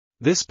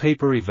This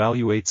paper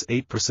evaluates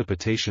 8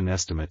 precipitation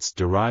estimates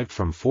derived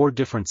from 4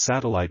 different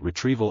satellite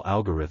retrieval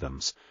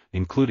algorithms,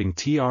 including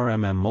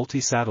TRMM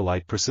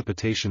Multi-Satellite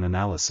Precipitation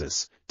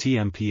Analysis,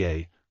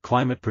 TMPA,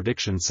 Climate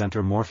Prediction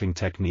Center Morphing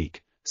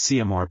Technique,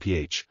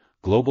 CMRPH,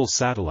 Global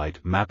Satellite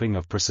Mapping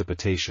of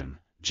Precipitation,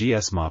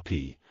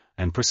 GSMAP,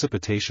 and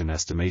Precipitation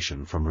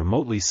Estimation from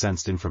Remotely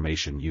Sensed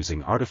Information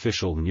using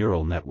Artificial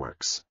Neural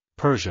Networks,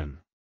 Persian.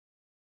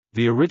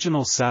 The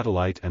original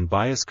satellite and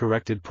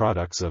bias-corrected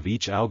products of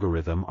each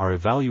algorithm are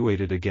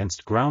evaluated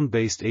against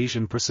ground-based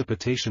Asian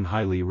precipitation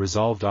highly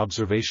resolved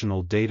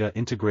observational data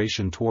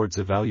integration towards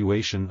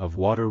evaluation of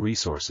water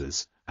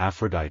resources,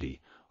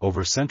 Aphrodite,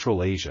 over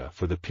Central Asia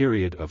for the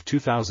period of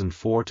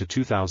 2004 to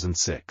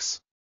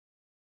 2006.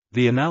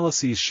 The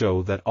analyses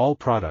show that all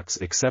products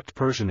except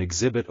Persian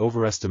exhibit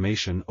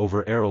overestimation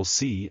over Aral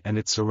Sea and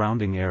its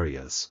surrounding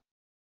areas.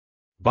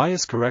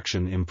 Bias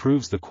correction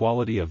improves the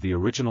quality of the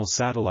original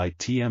satellite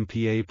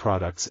TMPA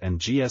products and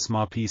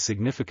GSMAP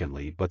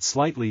significantly but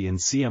slightly in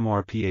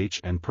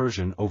CMRPH and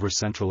Persian over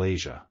Central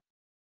Asia.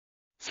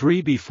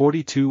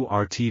 3B42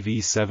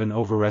 RTV7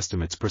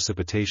 overestimates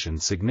precipitation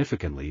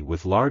significantly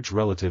with large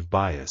relative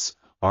bias,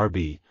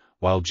 RB,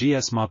 while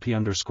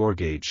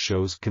GSMAP_gauge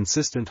shows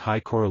consistent high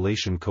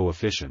correlation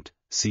coefficient,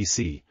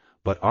 CC,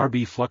 but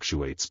RB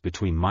fluctuates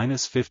between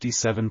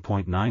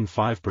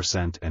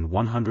 -57.95% and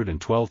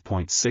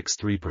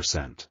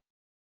 112.63%.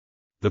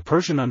 The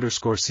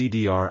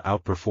Persian_CDR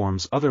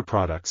outperforms other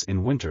products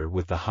in winter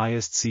with the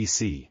highest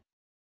CC.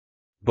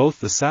 Both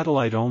the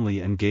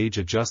satellite-only and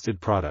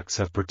gauge-adjusted products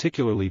have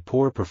particularly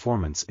poor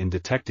performance in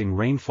detecting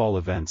rainfall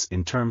events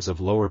in terms of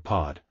lower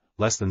pod,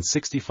 less than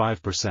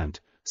 65%,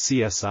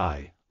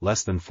 CSI,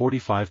 less than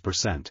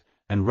 45%,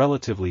 and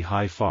relatively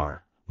high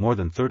FAR, more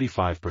than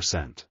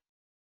 35%.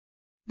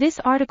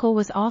 This article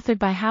was authored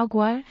by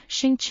Haoguo,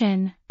 Sheng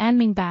Chen,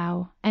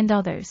 Anming and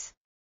others.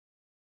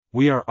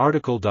 We are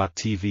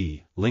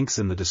RTCLTV, links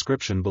in the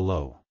description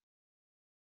below.